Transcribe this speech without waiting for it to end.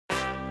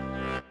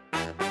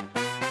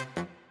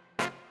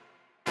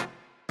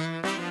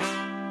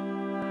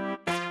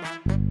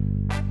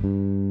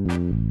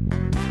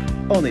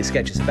Only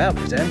Sketches About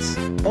presents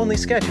Only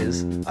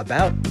Sketches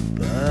About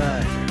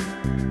Butter.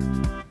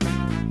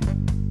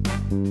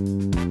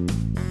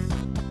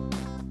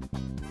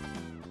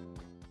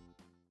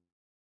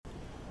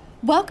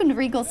 Welcome to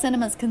Regal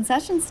Cinema's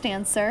concession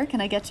stand, sir.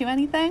 Can I get you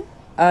anything?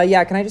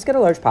 Yeah, can I just get a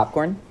large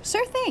popcorn?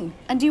 Sure thing.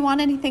 And do you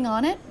want anything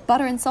on it?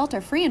 Butter and salt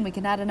are free, and we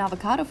can add an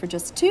avocado for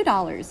just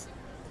 $2.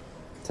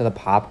 To the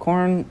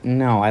popcorn?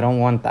 No, I don't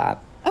want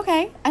that.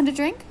 Okay, and a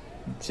drink?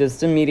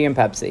 Just a medium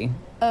Pepsi.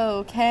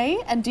 Okay,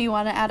 and do you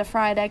want to add a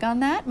fried egg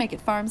on that? Make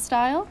it farm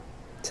style?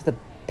 To the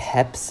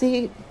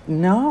Pepsi?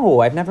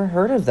 No, I've never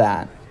heard of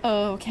that.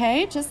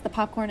 Okay, just the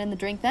popcorn and the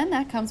drink then.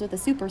 That comes with a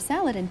soup or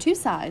salad and 2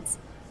 sides.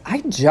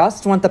 I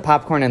just want the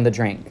popcorn and the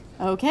drink.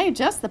 Okay,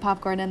 just the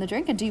popcorn and the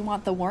drink. And do you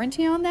want the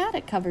warranty on that?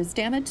 It covers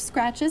damage,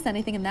 scratches,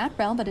 anything in that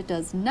realm, but it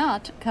does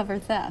not cover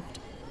theft.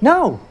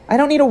 No, I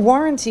don't need a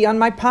warranty on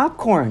my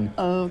popcorn.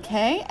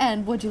 Okay,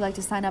 and would you like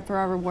to sign up for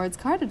our rewards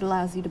card? It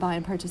allows you to buy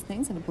and purchase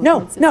things in a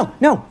No system.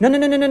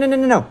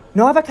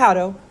 No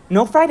avocado,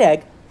 no fried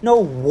egg, no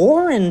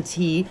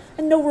warranty,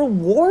 and no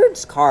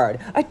rewards card.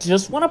 I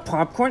just want a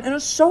popcorn and a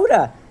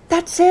soda.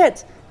 That's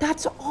it.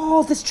 That's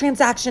all this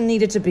transaction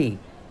needed to be.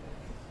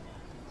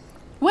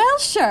 Well,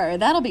 sure,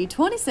 that'll be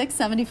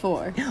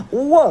 $26.74.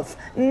 Woof.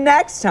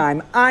 Next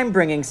time, I'm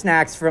bringing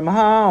snacks from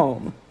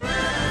home.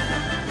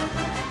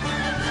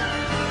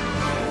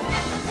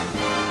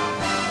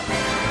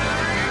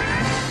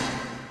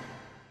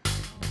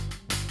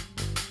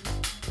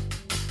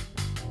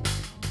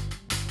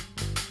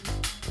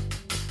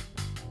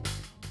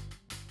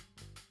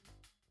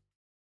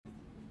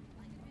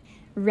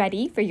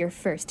 Ready for your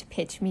first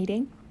pitch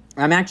meeting?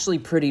 I'm actually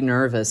pretty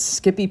nervous.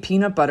 Skippy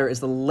Peanut Butter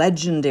is a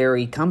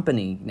legendary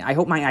company. I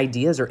hope my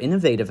ideas are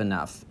innovative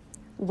enough.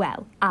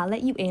 Well, I'll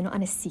let you in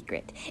on a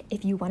secret.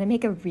 If you want to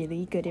make a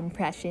really good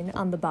impression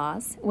on the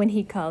boss, when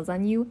he calls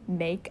on you,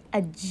 make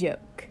a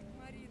joke.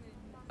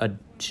 A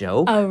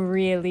joke? A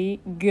really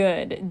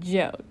good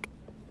joke.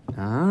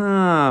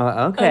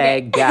 Oh,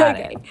 okay. Got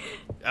it.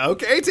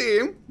 Okay,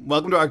 team.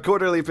 Welcome to our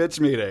quarterly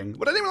pitch meeting.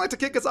 Would anyone like to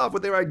kick us off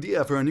with their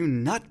idea for a new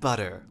nut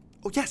butter?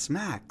 Oh, yes,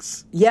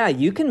 Max. Yeah,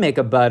 you can make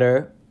a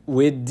butter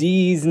with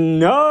these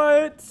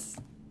nuts.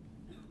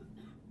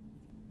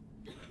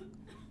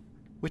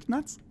 Which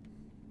nuts?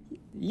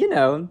 You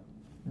know,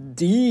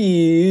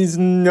 these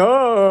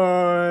nuts.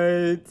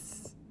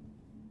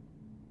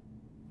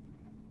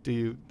 Do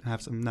you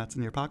have some nuts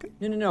in your pocket?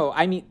 No.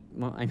 I mean,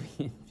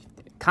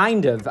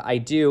 kind of, I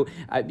do.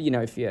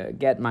 If you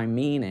get my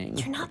meaning.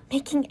 You're not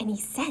making any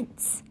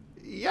sense.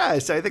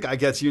 Yes, I think I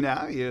get you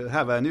now. You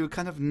have a new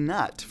kind of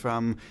nut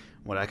from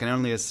what I can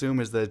only assume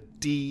is the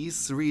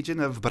D's region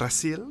of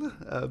Brazil.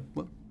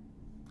 Well,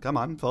 come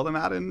on, pull them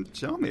out and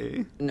show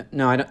me.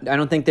 No, I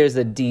don't think there's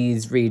a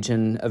D's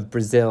region of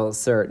Brazil,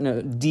 sir.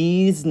 No,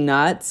 D's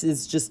nuts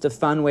is just a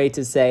fun way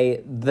to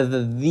say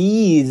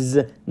these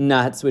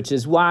nuts, which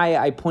is why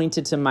I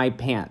pointed to my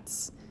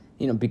pants.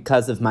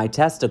 Because of my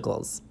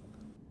testicles.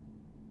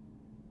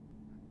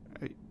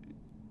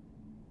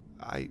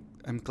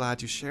 I'm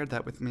glad you shared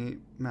that with me,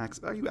 Max.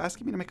 Are you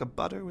asking me to make a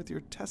butter with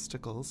your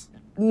testicles?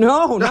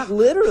 No, not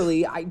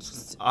literally.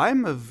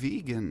 I'm a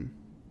vegan.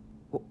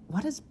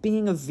 What does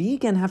being a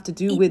vegan have to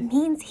do with... It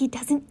means he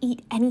doesn't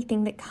eat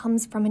anything that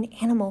comes from an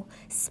animal.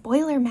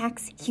 Spoiler,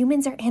 Max,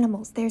 humans are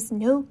animals. There's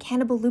no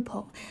cannibal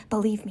loophole.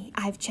 Believe me,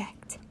 I've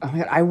checked. Oh my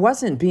God, I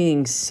wasn't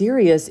being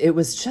serious. It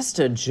was just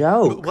a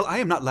joke. Well, I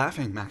am not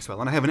laughing,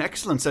 Maxwell, and I have an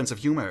excellent sense of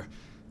humor.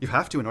 You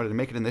have to in order to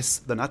make it in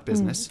the nut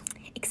business.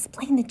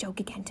 Explain the joke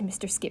again to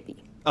Mr.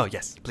 Skippy. Oh,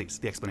 yes, please.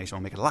 The explanation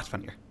will make it a lot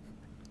funnier.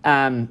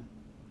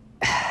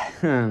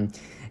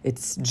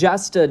 It's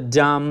just a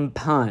dumb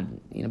pun.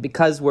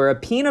 Because we're a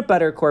peanut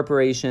butter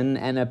corporation,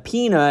 and a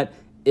peanut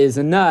is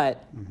a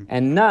nut,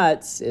 and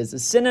nuts is a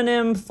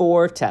synonym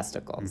for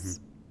testicles.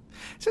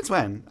 Since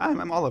when?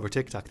 I'm all over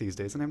TikTok these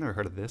days, and I've never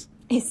heard of this.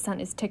 His son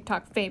is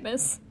TikTok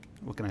famous.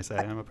 What can I say?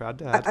 I'm a proud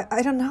dad.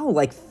 I don't know,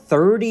 like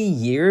 30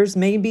 years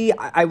maybe?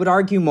 I would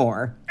argue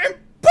more.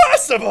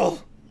 Impossible!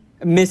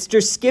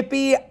 Mr.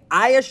 Skippy,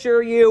 I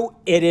assure you,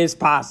 it is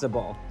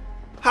possible.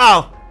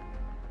 How?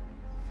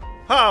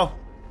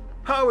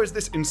 How is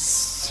this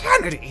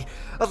insanity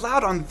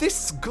allowed on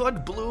this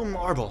good blue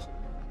marble?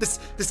 This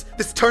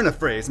turnip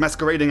phrase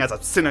masquerading as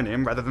a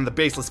synonym rather than the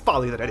baseless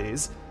folly that it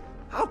is.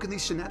 How can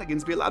these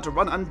shenanigans be allowed to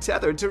run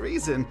untethered to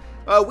reason?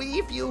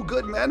 We few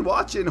good men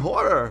watch in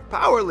horror,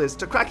 powerless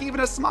to crack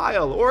even a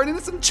smile or an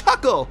innocent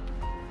chuckle.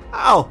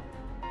 How?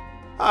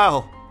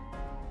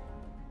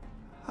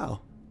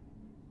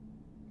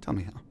 Tell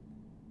me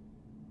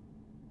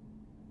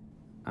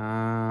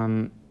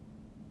how.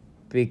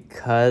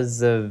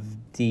 Because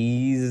of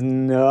these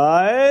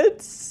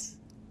nuts?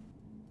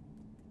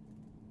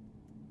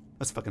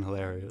 That's fucking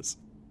hilarious.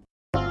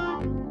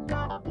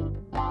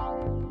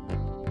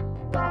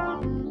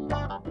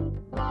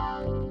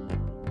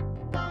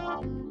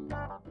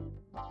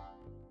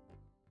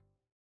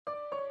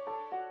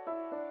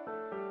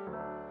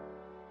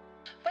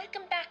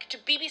 Welcome back to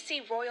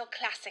BBC Royal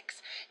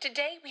Classics.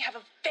 Today we have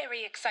a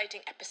very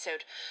exciting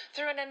episode.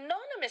 Through an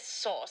anonymous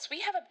source,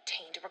 we have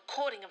obtained a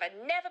recording of a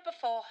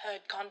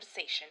never-before-heard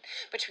conversation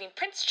between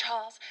Prince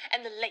Charles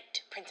and the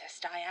late Princess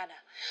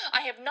Diana.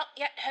 I have not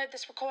yet heard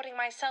this recording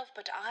myself,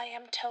 but I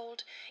am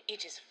told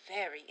it is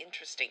very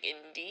interesting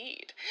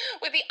indeed.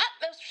 With the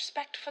utmost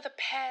respect for the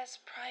pair's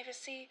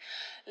privacy,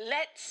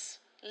 let's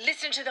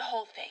listen to the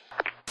whole thing.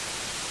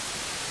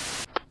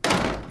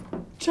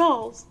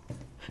 Charles!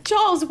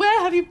 Charles,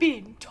 where have you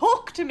been?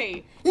 Talk to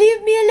me!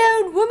 Leave me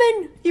alone,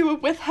 woman! You were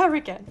with her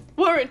again,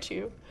 weren't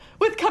you?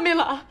 With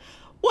Camilla.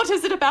 What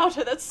is it about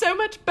her that's so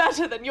much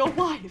better than your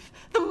wife,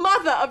 the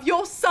mother of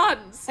your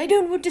sons? I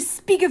don't want to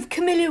speak of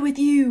Camilla with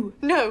you.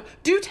 No,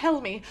 do tell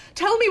me.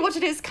 Tell me what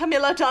it is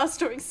Camilla does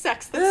during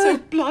sex that's so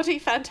bloody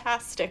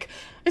fantastic.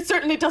 It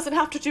certainly doesn't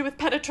have to do with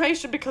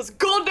penetration, because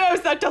God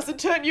knows that doesn't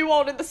turn you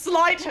on in the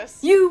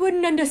slightest. You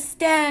wouldn't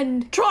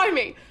understand. Try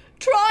me!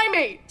 Try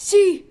me!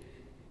 She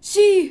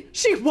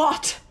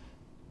what?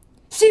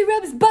 She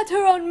rubs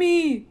butter on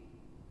me!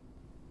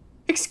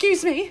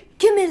 Excuse me?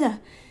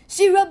 Camilla,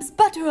 she rubs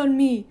butter on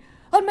me.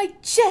 On my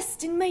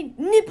chest and my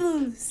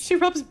nipples. She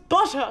rubs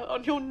butter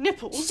on your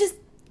nipples? She just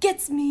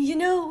gets me, you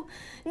know.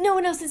 No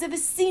one else has ever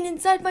seen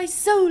inside my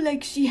soul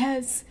like she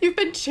has. You've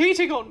been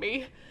cheating on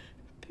me.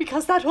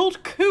 Because that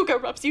old cougar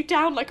rubs you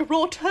down like a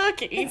raw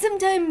turkey. And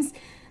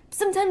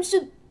sometimes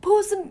she'll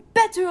pour some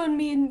batter on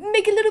me and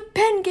make a little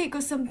pancake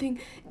or something.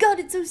 God,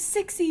 it's so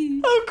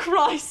sexy. Oh,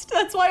 Christ,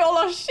 that's why all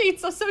our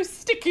sheets are so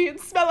sticky and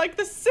smell like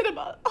the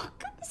cinema. Oh,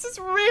 God, this is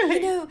really...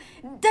 You know,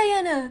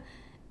 Diana,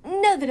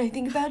 now that I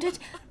think about it,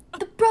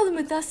 the problem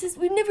with us is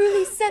we've never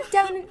really sat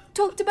down and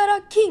talked about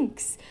our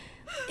kinks.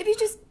 If you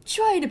just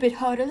tried a bit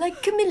harder,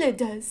 like Camilla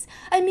does.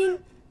 I mean,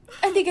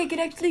 I think I could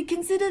actually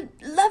consider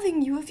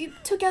loving you if you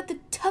took out the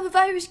tub of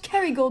Irish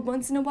Kerrygold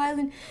once in a while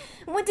and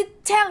went to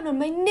town on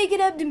my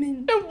naked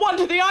abdomen. No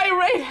wonder the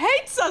IRA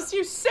hates us,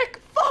 you sick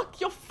fuck!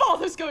 Your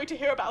father's going to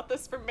hear about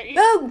this from me.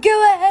 Oh,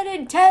 go ahead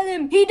and tell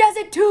him. He does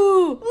it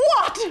too.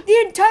 What?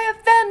 The entire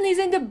family's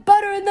into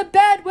butter in the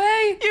bad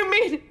way. You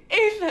mean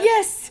even?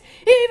 Yes,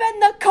 even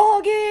the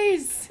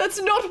corgis. That's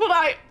not what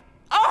I...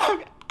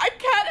 Oh, I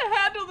can't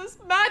handle this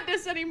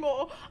madness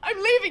anymore. I'm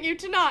leaving you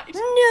tonight.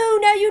 No,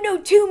 now you know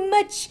too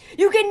much.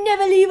 You can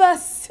never leave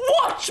us.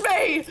 Watch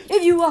me!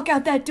 If you walk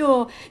out that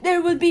door,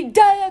 there will be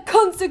dire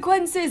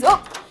consequences.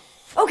 Oh,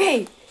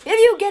 okay. If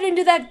you get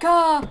into that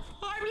car...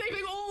 I'm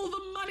leaving all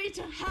the money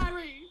to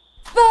Harry.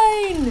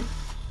 Fine.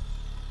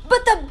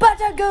 But the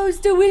butter goes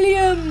to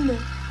William.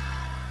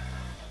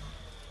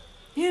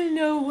 He'll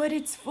know what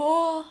it's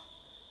for.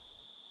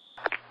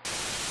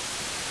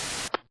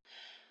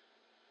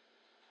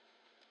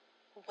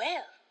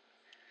 Well,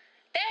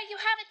 there you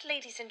have it,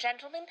 ladies and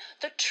gentlemen,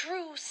 the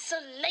true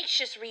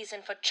salacious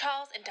reason for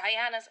Charles and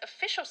Diana's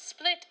official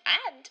split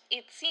and,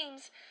 it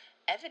seems,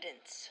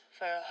 evidence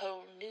for a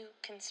whole new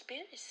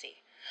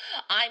conspiracy.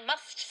 I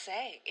must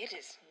say, it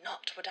is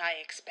not what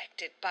I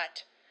expected,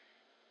 but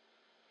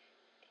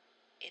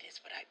it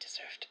is what I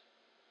deserved.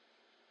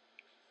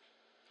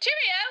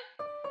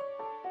 Cheerio!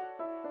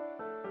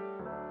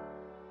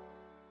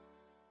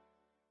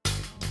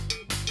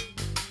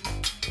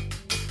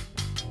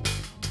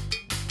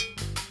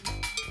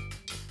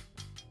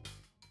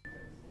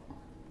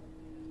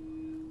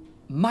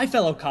 My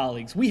fellow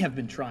colleagues, we have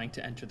been trying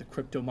to enter the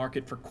crypto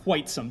market for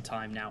quite some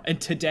time now,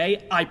 and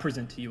today I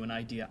present to you an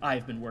idea I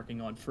have been working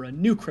on for a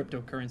new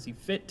cryptocurrency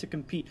fit to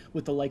compete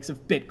with the likes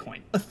of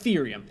Bitcoin,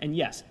 Ethereum, and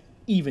yes,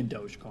 even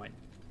Dogecoin.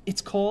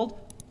 It's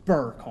called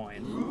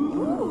Burrcoin.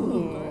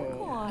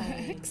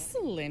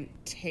 Excellent,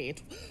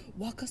 Tate.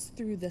 Walk us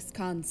through this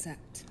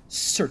concept.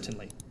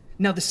 Certainly.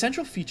 Now, the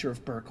central feature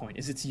of Burrcoin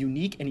is its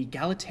unique and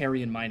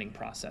egalitarian mining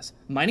process.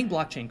 Mining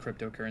blockchain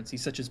cryptocurrency,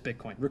 such as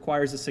Bitcoin,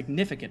 requires a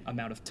significant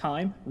amount of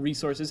time,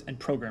 resources, and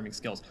programming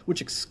skills,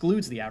 which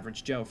excludes the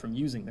average Joe from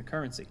using the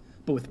currency.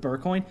 But with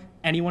Burrcoin,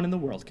 anyone in the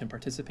world can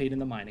participate in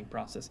the mining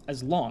process,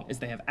 as long as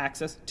they have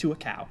access to a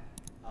cow.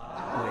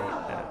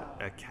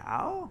 Wait, a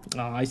cow? Oh,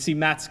 I see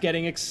Matt's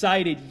getting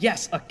excited.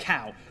 Yes, a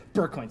cow.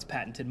 Burrcoin's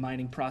patented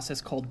mining process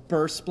called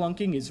burr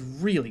splunking is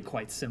really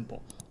quite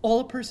simple. All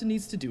a person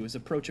needs to do is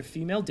approach a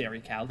female dairy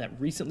cow that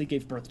recently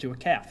gave birth to a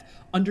calf.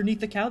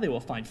 Underneath the cow, they will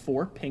find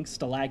 4 pink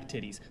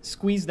stalactites.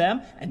 Squeeze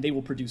them, and they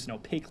will produce an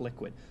opaque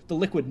liquid. The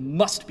liquid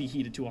must be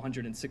heated to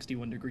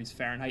 161 degrees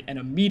Fahrenheit and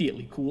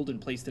immediately cooled and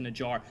placed in a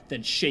jar,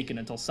 then shaken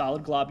until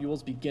solid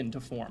globules begin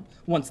to form.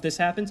 Once this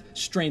happens,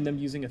 strain them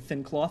using a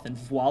thin cloth, and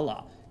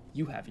voila!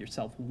 You have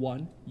yourself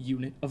 1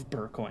 unit of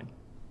Burrcoin.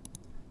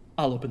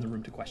 I'll open the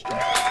room to questions.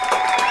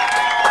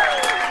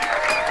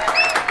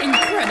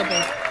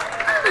 Incredible.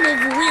 You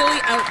have really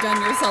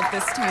outdone yourself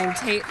this time,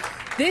 Tate.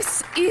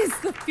 This is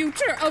the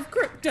future of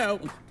crypto.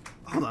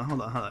 Hold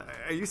on.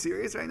 Are you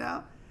serious right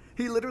now?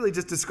 He literally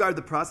just described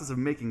the process of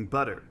making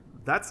butter.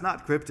 That's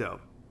not crypto.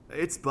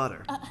 It's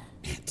butter.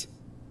 Matt,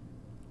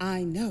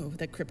 I know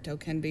that crypto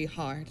can be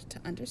hard to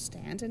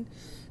understand, and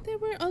there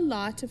were a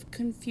lot of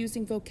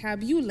confusing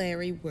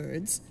vocabulary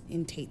words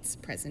in Tate's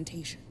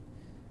presentation.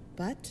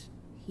 But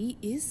He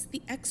is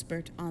the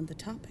expert on the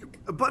topic.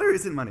 Butter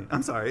isn't money.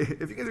 I'm sorry.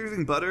 If you guys are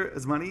using butter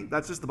as money,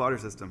 that's just the barter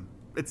system.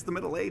 It's the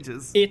Middle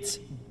Ages. It's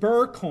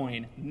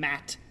Burrcoin,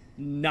 Matt,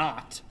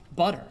 not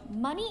butter.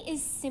 Money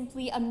is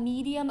simply a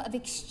medium of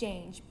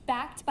exchange,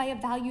 backed by a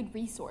valued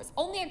resource.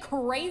 Only a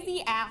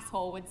crazy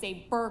asshole would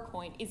say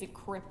Burrcoin is a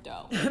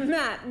crypto.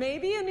 Matt,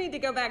 maybe you need to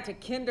go back to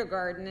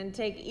kindergarten and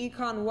take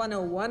Econ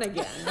 101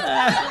 again.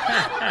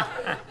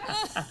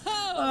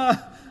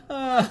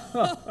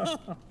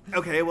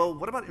 Okay, well,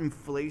 what about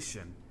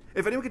inflation?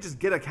 If anyone could just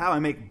get a cow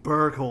and make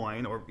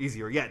Burrcoin, or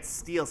easier yet,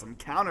 steal some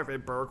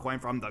counterfeit Burrcoin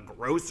from the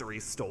grocery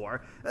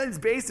store, then it's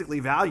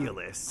basically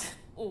valueless.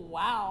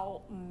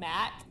 Wow,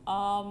 Matt,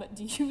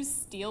 do you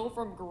steal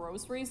from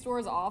grocery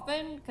stores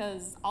often?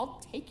 Because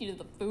I'll take you to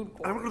the food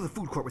court. I don't want to go to the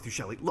food court with you,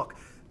 Shelley. Look,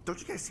 don't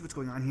you guys see what's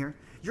going on here?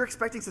 You're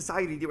expecting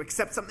society to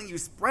accept something you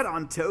spread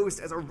on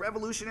toast as a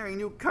revolutionary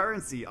new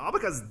currency, all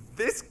because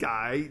this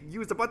guy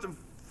used a bunch of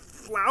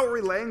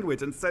flowery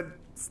language and said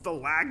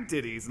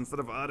stalactities instead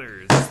of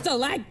udders.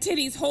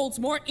 Stalactities holds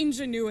more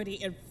ingenuity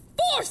in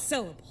 4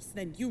 syllables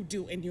than you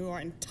do in your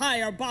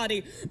entire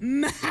body,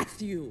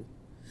 Matthew.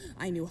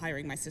 I knew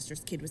hiring my sister's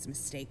kid was a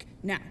mistake.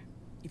 Now,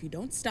 if you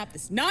don't stop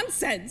this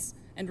nonsense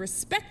and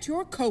respect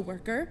your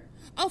coworker,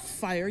 I'll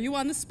fire you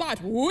on the spot.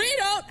 We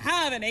don't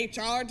have an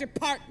HR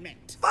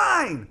department.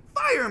 Fine!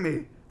 Fire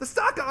me! The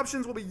stock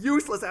options will be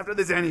useless after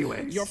this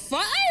anyway. You're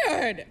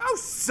fired! Oh,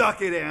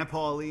 suck it, Aunt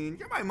Pauline.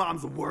 You're my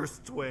mom's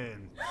worst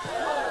twin.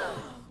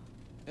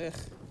 Ugh.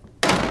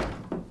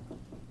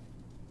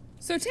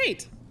 So,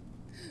 Tate,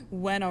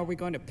 when are we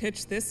going to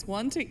pitch this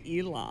one to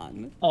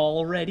Elon?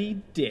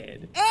 Already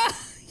did.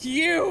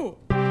 You!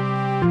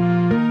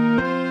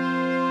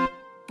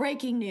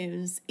 Breaking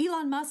news.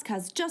 Elon Musk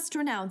has just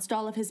renounced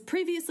all of his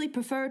previously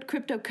preferred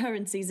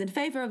cryptocurrencies in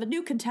favor of a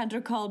new contender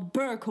called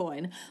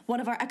Burrcoin. One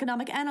of our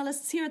economic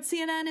analysts here at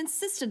CNN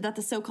insisted that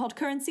the so-called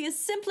currency is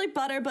simply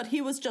butter, but he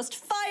was just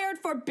fired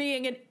for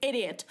being an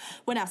idiot.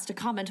 When asked to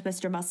comment,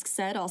 Mr. Musk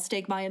said, "I'll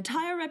stake my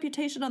entire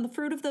reputation on the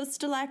fruit of those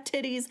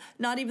stalactities.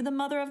 Not even the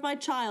mother of my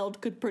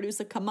child could produce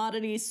a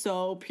commodity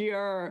so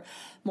pure."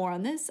 More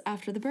on this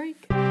after the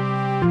break.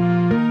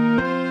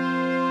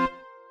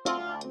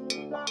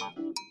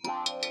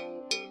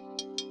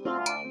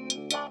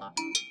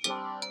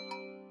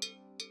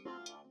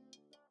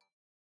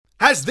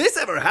 Has this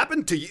ever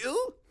happened to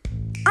you?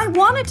 I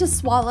wanted to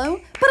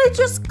swallow, but I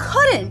just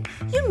couldn't.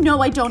 You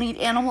know I don't eat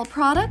animal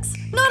products,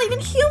 not even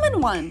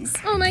human ones.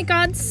 Oh my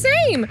god,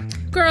 same!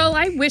 Girl,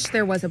 I wish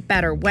there was a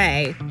better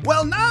way.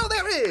 Well, now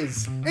there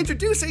is!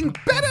 Introducing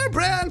Better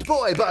Brand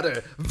Boy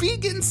Butter,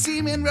 vegan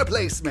semen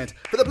replacement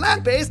for the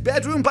plant-based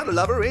bedroom butter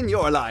lover in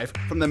your life,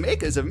 from the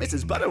makers of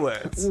Mrs.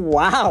 Butterworth's.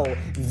 Wow,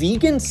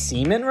 vegan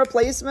semen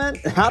replacement?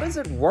 How does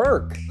it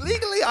work?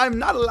 Legally, I'm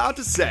not allowed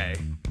to say.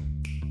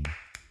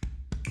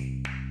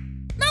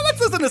 Now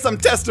let's listen to some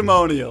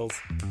testimonials.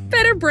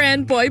 Better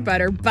Brand Boy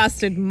Butter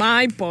busted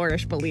my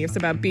boorish beliefs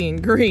about being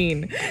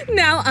green.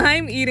 Now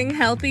I'm eating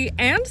healthy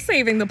and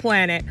saving the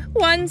planet,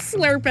 one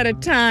slurp at a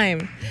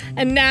time.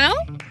 And now,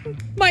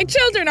 my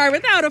children are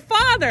without a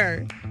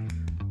father.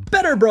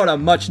 Better brought a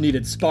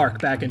much-needed spark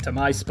back into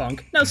my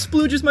spunk. Now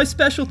splooge is my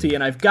specialty,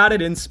 and I've got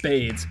it in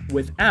spades,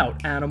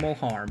 without animal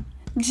harm.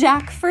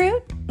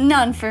 Jackfruit?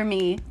 None for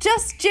me.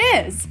 Just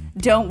jizz.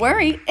 Don't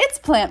worry, it's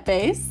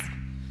plant-based.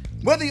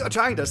 Whether you're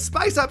trying to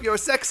spice up your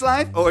sex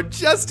life or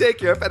just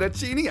take your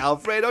fettuccine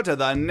Alfredo to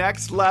the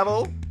next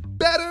level,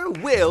 Better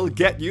will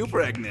get you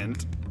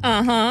pregnant.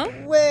 Uh-huh.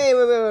 Wait,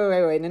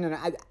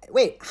 no.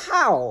 Wait,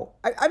 how?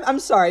 I'm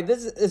sorry,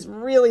 this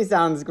really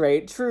sounds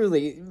great,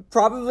 truly.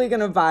 Probably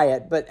gonna buy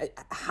it, but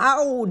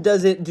how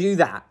does it do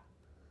that?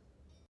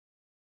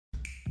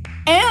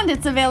 And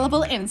it's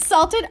available in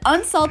salted,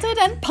 unsalted,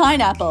 and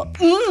pineapple.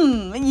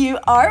 You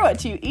are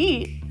what you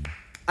eat.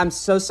 I'm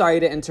so sorry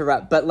to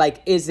interrupt, but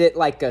is it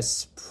like a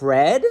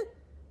spread?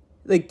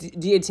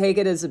 Do you take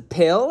it as a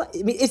pill?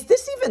 I mean, is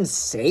this even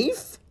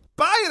safe?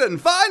 Buy it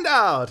and find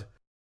out!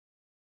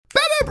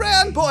 Better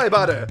Brand Boy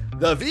Butter,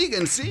 the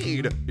vegan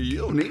seed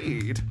you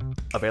need.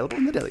 Available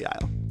in the deli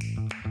aisle.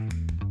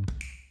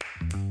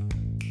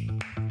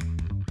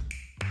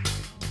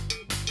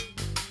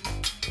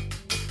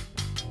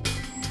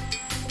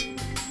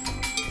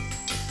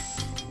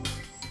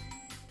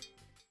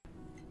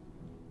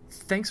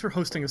 Thanks for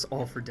hosting us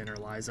all for dinner,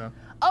 Liza.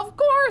 Of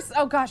course!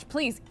 Oh gosh,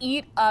 please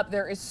eat up.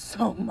 There is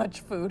so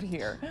much food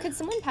here. Could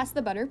someone pass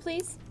the butter,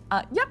 please?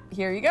 Yep,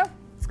 here you go.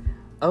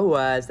 Oh,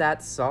 is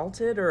that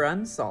salted or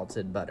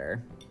unsalted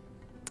butter?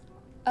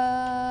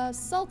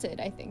 Salted,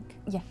 I think.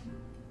 Yeah.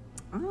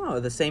 Oh,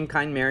 the same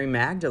kind Mary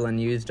Magdalene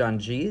used on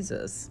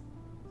Jesus.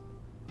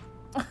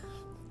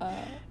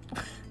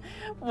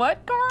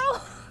 What,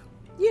 Carl?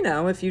 You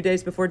know, a few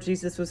days before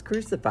Jesus was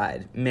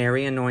crucified,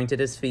 Mary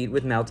anointed his feet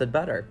with melted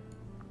butter.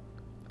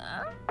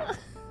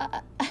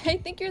 I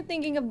think think you're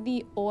thinking of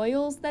the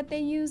oils that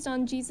they used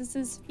on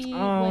Jesus's feet.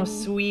 Oh,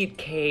 sweet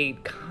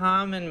Kate,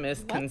 common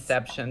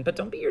misconception, but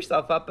don't beat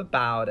yourself up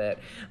about it.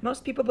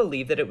 Most people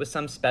believe that it was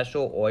some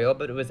special oil,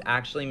 but it was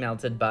actually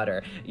melted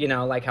butter. You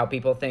know, like how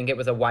people think it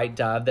was a white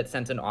dove that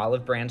sent an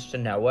olive branch to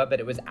Noah, but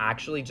it was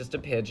actually just a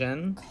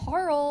pigeon.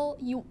 Carl,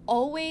 you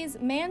always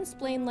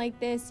mansplain like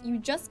this. You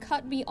just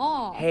cut me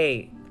off.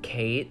 Hey,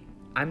 Kate.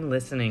 I'm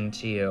listening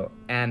to you,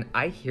 and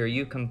I hear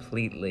you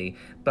completely,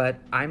 but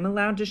I'm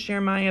allowed to share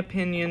my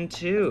opinion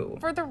too.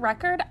 For the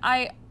record,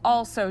 I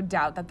also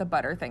doubt that the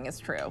butter thing is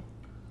true.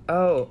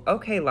 Oh,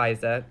 okay,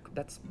 Liza.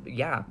 That's,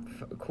 yeah,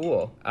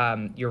 cool.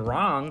 You're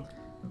wrong,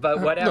 but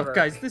whatever. Look,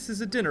 guys, this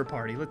is a dinner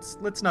party.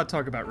 Let's not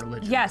talk about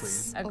religion,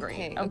 Yes, please.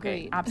 agree.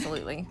 Okay,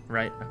 Absolutely.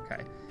 Right,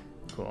 okay.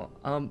 Cool.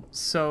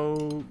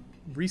 So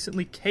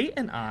recently Kate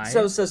and I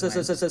So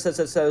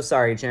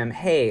sorry, Jim.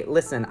 Hey,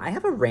 listen, I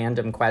have a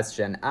random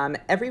question.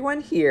 Everyone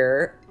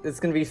here,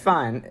 it's gonna be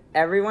fun.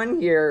 Everyone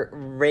here,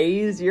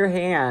 raise your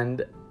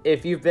hand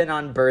if you've been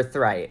on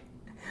Birthright.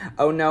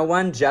 Oh, no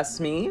one?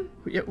 Just me?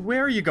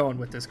 Where are you going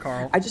with this,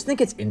 Carl? I just think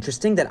it's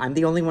interesting that I'm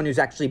the only one who's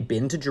actually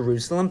been to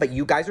Jerusalem, but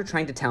you guys are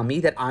trying to tell me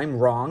that I'm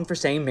wrong for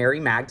saying Mary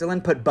Magdalene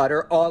put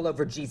butter all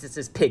over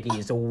Jesus's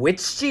piggies, which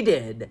she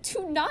did.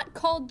 Do not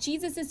call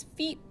Jesus's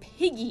feet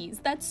piggies.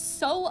 That's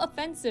so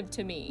offensive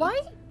to me. Why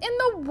in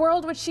the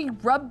world would she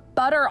rub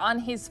butter on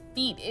his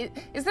feet?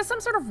 Is this some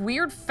sort of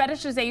weird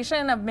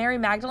fetishization of Mary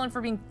Magdalene for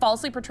being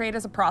falsely portrayed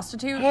as a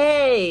prostitute?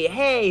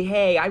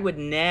 Hey, I would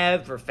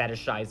never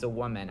fetishize a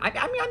woman. I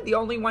mean, I'm the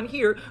only one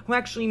here who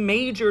actually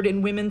majored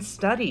in women's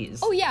studies.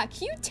 Oh yeah,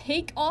 can you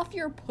take off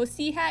your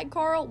pussy hat,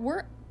 Carl?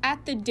 We're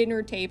at the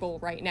dinner table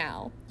right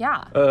now.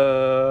 Yeah.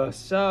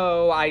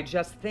 So I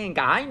just think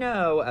I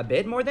know a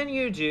bit more than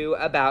you do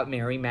about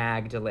Mary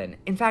Magdalene.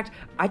 In fact,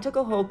 I took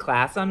a whole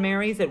class on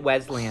Marys at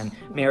Wesleyan.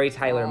 Mary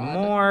Tyler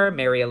Moore,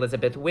 Mary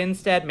Elizabeth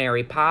Winstead,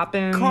 Mary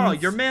Poppins. Carl,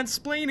 you're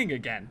mansplaining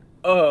again.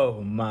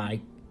 Oh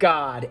my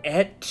God,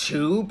 et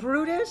tu,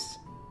 Brutus?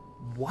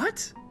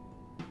 What?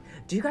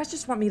 Do you guys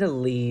just want me to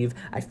leave?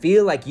 I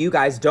feel like you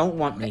guys don't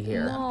want me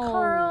here. No.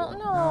 Carl,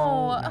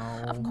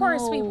 no. Of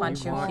course we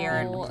want you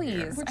here.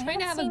 Please. We're trying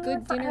to have a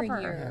good dinner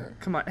here.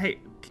 Come on, hey,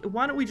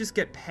 why don't we just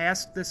get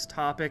past this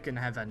topic and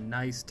have a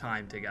nice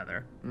time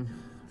together?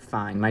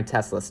 Fine, my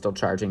Tesla's still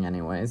charging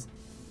anyways.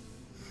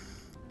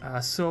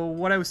 So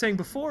what I was saying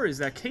before is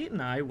that Kate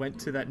and I went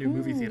to that new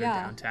movie theater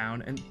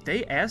downtown, and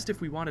they asked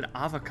if we wanted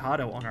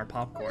avocado on our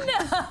popcorn.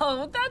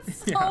 No,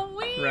 that's so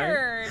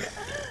weird. Right?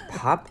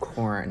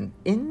 Popcorn.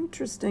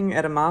 Interesting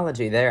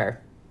etymology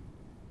there.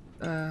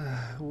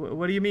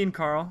 What do you mean,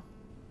 Carl?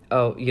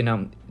 Oh,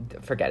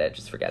 forget it.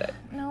 Just forget it.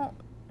 No,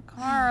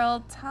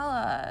 Carl, tell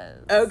us.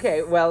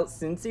 Okay, well,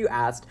 since you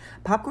asked,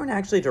 popcorn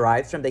actually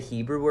derives from the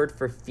Hebrew word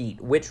for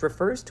feet, which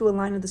refers to a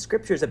line of the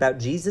scriptures about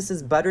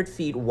Jesus' buttered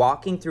feet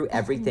walking through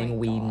everything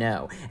we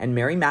know. And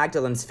Mary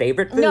Magdalene's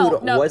favorite food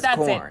was that's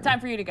corn. it. Time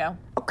for you to go.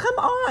 Oh, come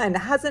on.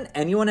 Hasn't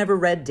anyone ever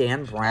read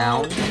Dan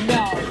Brown?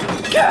 No.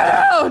 Get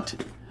out!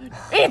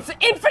 It's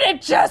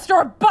infinite jest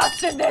or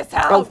bust in this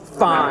house! Oh,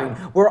 fine.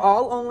 We're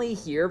all only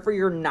here for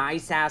your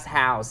nice-ass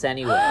house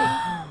anyway.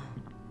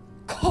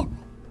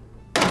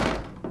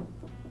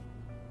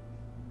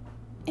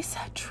 Is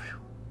that true?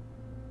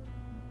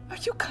 Are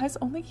you guys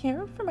only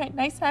here for my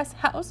nice-ass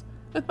house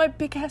with my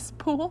big-ass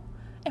pool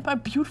and my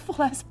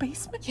beautiful-ass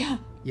basement? Yeah.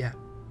 Yeah.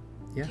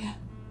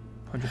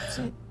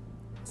 100%.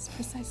 That's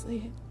precisely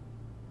it.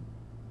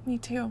 Me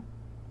too.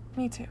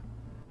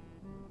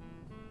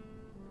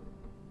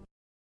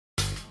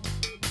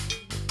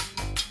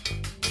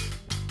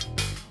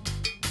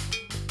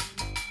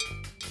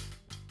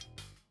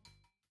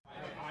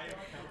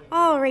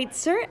 All right,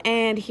 sir,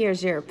 and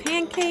here's your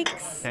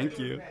pancakes. Thank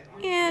you.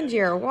 And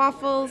your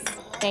waffles.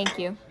 Thank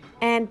you.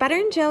 And butter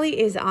and jelly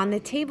is on the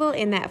table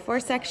in that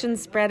 4-section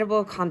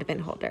spreadable condiment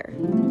holder.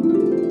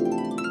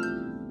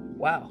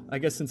 Wow, I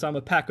guess since I'm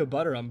a pack of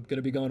butter, I'm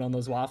gonna be going on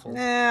those waffles.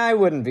 I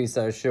wouldn't be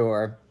so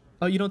sure.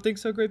 Oh, you don't think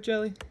so, Grape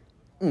Jelly?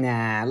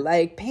 Nah,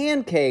 like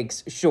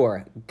pancakes,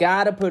 sure,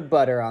 gotta put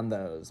butter on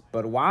those.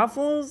 But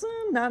waffles,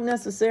 not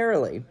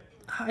necessarily.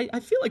 I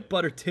feel like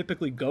butter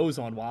typically goes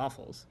on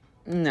waffles.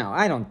 No,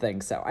 I don't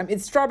think so. I mean,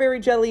 strawberry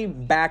jelly,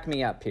 back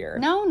me up here.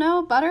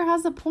 No, butter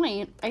has a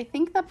point. I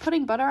think that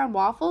putting butter on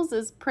waffles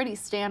is pretty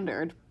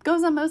standard.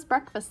 Goes on most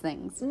breakfast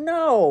things.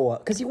 No,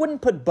 because you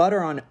wouldn't put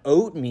butter on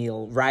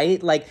oatmeal,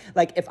 right? Like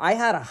if I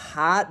had a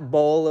hot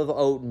bowl of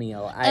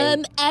oatmeal,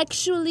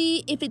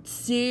 Actually, if it's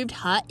served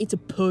hot, it's a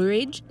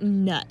porridge,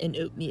 not an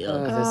oatmeal.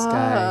 Oh, this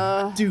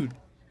guy. Dude,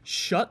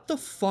 shut the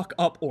fuck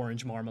up,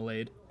 Orange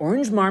Marmalade.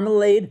 Orange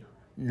Marmalade?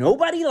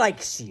 Nobody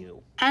likes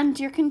you. And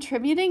you're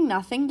contributing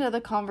nothing to the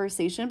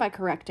conversation by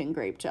correcting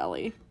Grape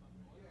Jelly.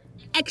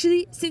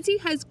 Actually, since he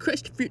has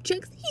crushed fruit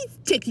chunks, he's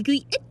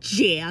technically a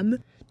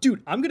jam.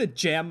 Dude, I'm gonna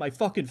jam my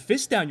fucking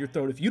fist down your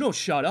throat if you don't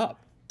shut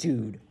up.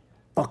 Dude,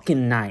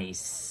 fucking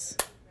nice.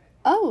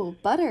 Oh,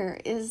 butter.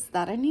 Is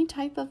that any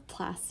type of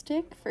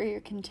plastic for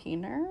your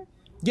container?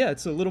 Yeah,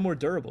 it's a little more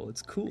durable.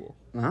 It's cool.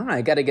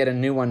 I gotta get a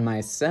new one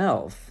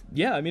myself.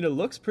 Yeah, I mean, it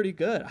looks pretty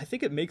good. I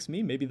think it makes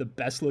me maybe the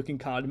best looking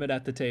condiment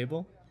at the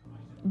table.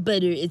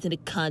 Butter isn't a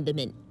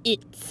condiment.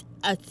 It's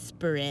a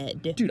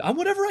spread. Dude, I'm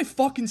whatever I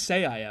fucking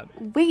say I am.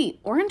 Wait,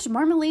 orange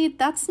marmalade?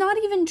 That's not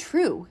even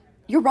true.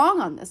 You're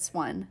wrong on this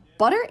one.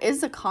 Butter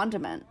is a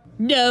condiment.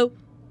 No,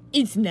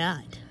 it's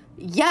not.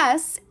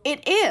 Yes,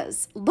 it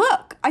is.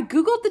 Look, I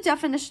googled the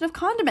definition of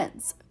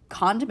condiments.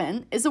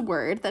 Condiment is a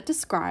word that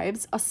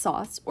describes a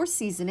sauce or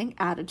seasoning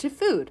added to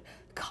food.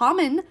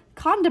 Common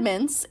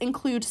condiments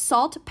include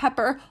salt,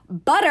 pepper,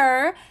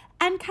 butter,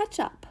 and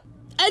ketchup.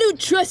 I don't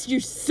trust your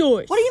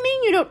source. What do you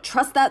mean you don't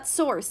trust that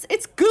source?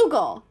 It's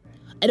Google.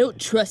 I don't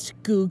trust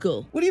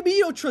Google. What do you mean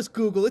you don't trust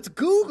Google? It's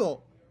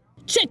Google.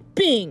 Check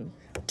Bing.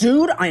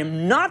 Dude, I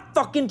am not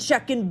fucking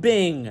checking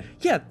Bing.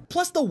 Yeah,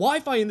 plus the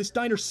Wi-Fi in this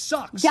diner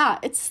sucks. Yeah,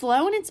 it's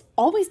slow and it's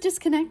always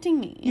disconnecting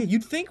me. Yeah,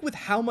 you'd think with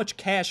how much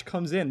cash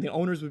comes in, the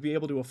owners would be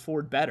able to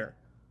afford better.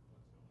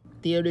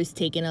 The owner's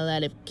taking a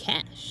lot of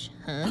cash,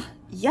 huh?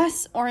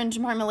 Yes, orange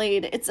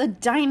marmalade. It's a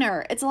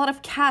diner. It's a lot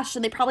of cash,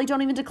 and they probably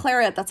don't even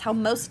declare it. That's how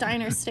most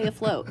diners stay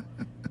afloat.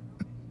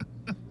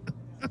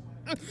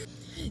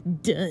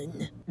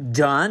 Done.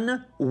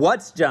 Done?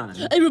 What's done?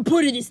 I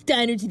reported this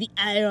diner to the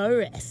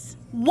IRS.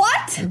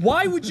 What?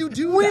 Why would you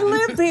do that? We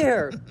live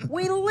here.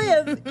 We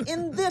live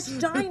in this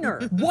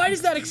diner. Why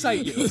does that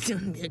excite you?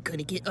 They're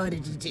gonna get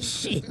audited to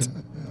shit.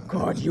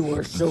 God, you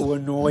are so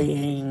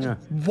annoying.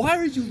 Why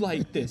are you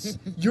like this?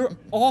 You're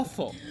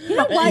awful. You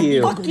know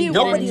what? Fuck you.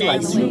 Nobody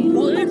likes you.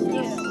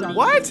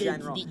 What?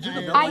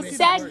 I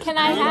said, can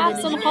I have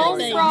some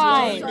home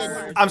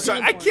fries? I'm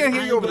sorry, I can't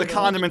hear you over the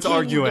condiments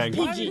arguing.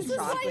 This is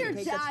why your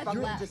dad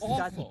left.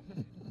 Awful.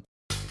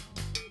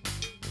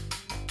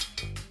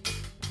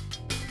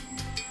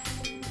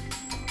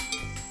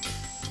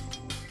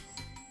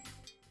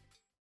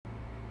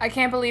 I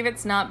can't believe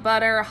it's not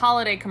butter.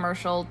 Holiday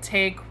commercial,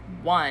 take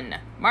 1.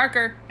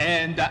 Marker.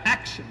 And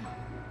action.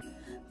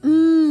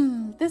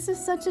 This is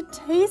such a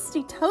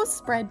tasty toast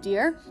spread,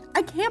 dear.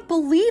 I can't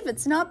believe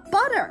it's not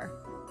butter.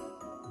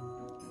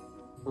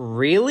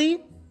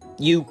 Really?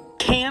 You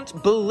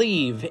can't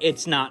believe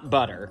it's not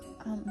butter.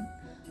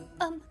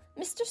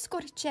 Mr.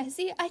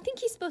 Scorchesi, I think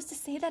he's supposed to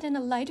say that in a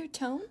lighter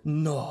tone.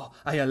 No,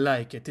 I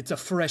like it. It's a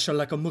fresher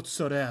like a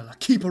mozzarella.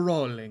 Keep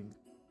rolling.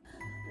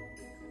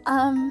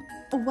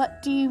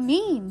 What do you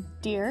mean,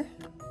 dear?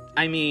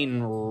 I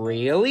mean,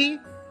 really?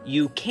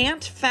 You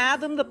can't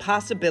fathom the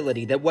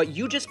possibility that what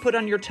you just put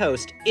on your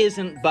toast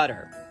isn't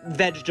butter.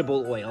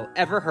 Vegetable oil.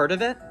 Ever heard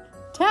of it?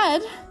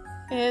 Ted,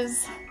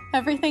 is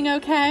everything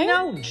okay?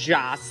 No,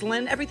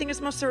 Jocelyn. Everything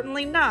is most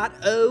certainly not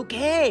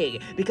okay.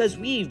 Because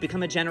we've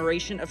become a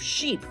generation of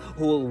sheep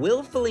who will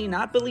willfully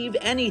not believe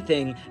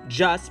anything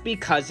just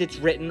because it's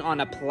written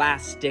on a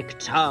plastic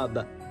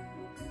tub.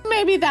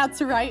 Maybe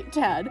that's right,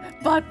 Ted,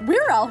 but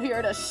we're all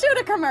here to shoot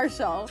a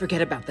commercial. Forget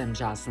about them,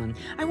 Jocelyn.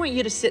 I want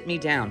you to sit me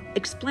down.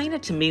 Explain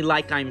it to me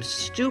like I'm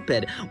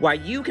stupid, why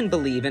you can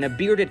believe in a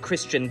bearded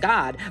Christian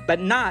God, but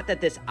not that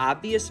this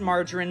obvious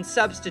margarine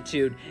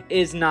substitute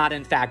is not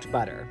in fact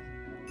butter.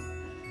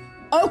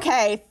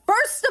 Okay,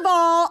 first of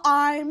all,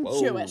 I'm Whoa,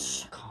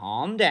 Jewish.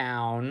 Calm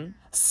down.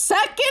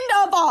 Second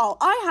of all,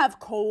 I have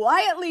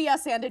quietly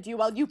yes-anded you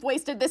while you've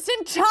wasted this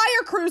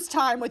entire cruise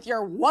time with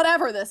your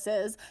whatever this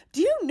is.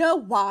 Do you know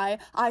why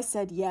I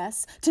said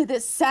yes to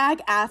this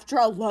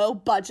SAG-AFTRA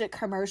low-budget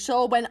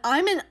commercial when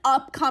I'm an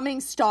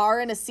upcoming star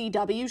in a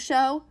CW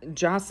show?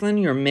 Jocelyn,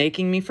 you're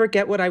making me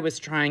forget what I was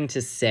trying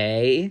to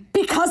say.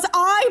 Because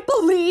I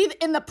believe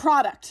in the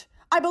product.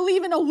 I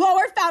believe in a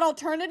lower-fat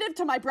alternative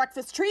to my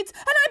breakfast treats,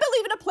 and I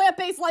believe in a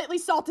plant-based, lightly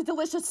salted,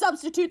 delicious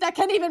substitute that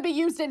can even be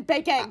used in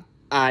baking.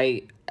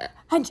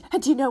 And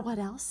you know what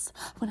else?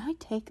 When I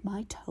take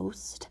my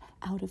toast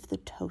out of the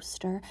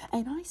toaster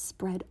and I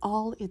spread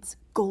all its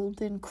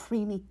golden,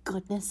 creamy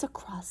goodness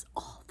across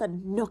all the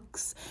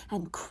nooks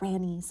and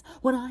crannies,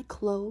 when I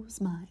close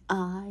my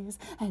eyes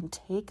and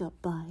take a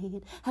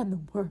bite and the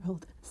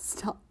world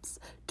stops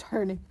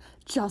turning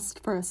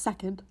just for a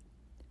second,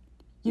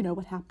 you know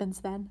what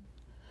happens then?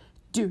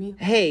 Do you?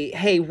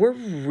 Hey, we're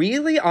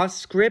really off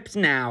script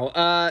now.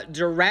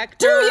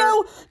 Director? Do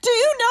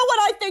you know what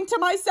I think to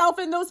myself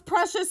in those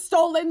precious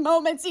stolen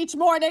moments each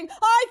morning?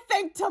 I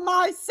think to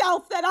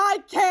myself that I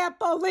can't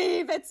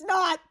believe it's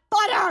not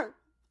butter!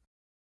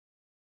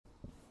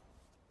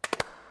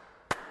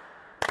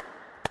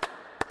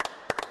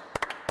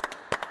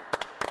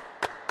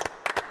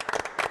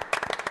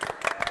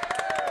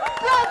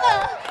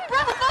 Bravo!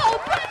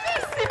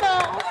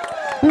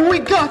 Bravissimo! We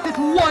got it,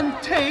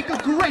 one take.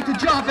 Great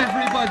job,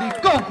 everybody.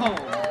 Go home.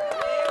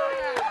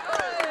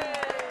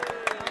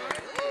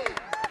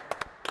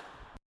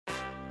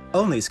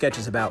 Only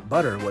Sketches About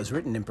Butter was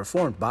written and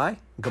performed by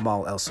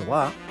Gamal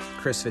ElSawah,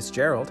 Chris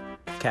Fitzgerald,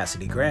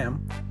 Cassidy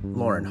Graham,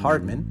 Lauren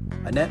Hardman,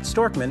 Annette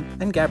Storckman,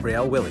 and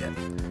Gabrielle Williott,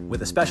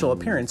 with a special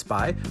appearance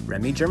by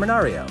Remy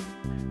Germinario.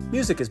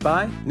 Music is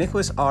by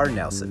Nicholas R.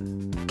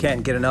 Nelson.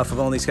 Can't get enough of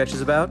Only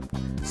Sketches About?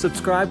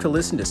 Subscribe to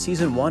listen to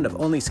Season 1 of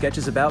Only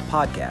Sketches About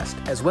podcast,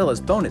 as well as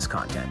bonus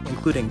content,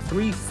 including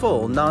 3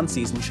 full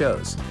non-season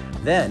shows.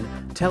 Then,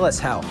 tell us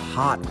how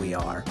hot we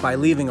are by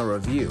leaving a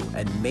review,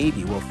 and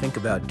maybe we'll think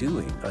about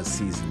doing a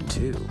Season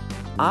 2.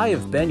 I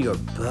have been your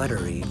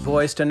buttery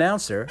voiced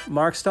announcer,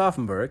 Mark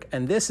Stauffenberg,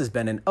 and this has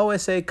been an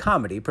OSA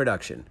comedy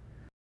production.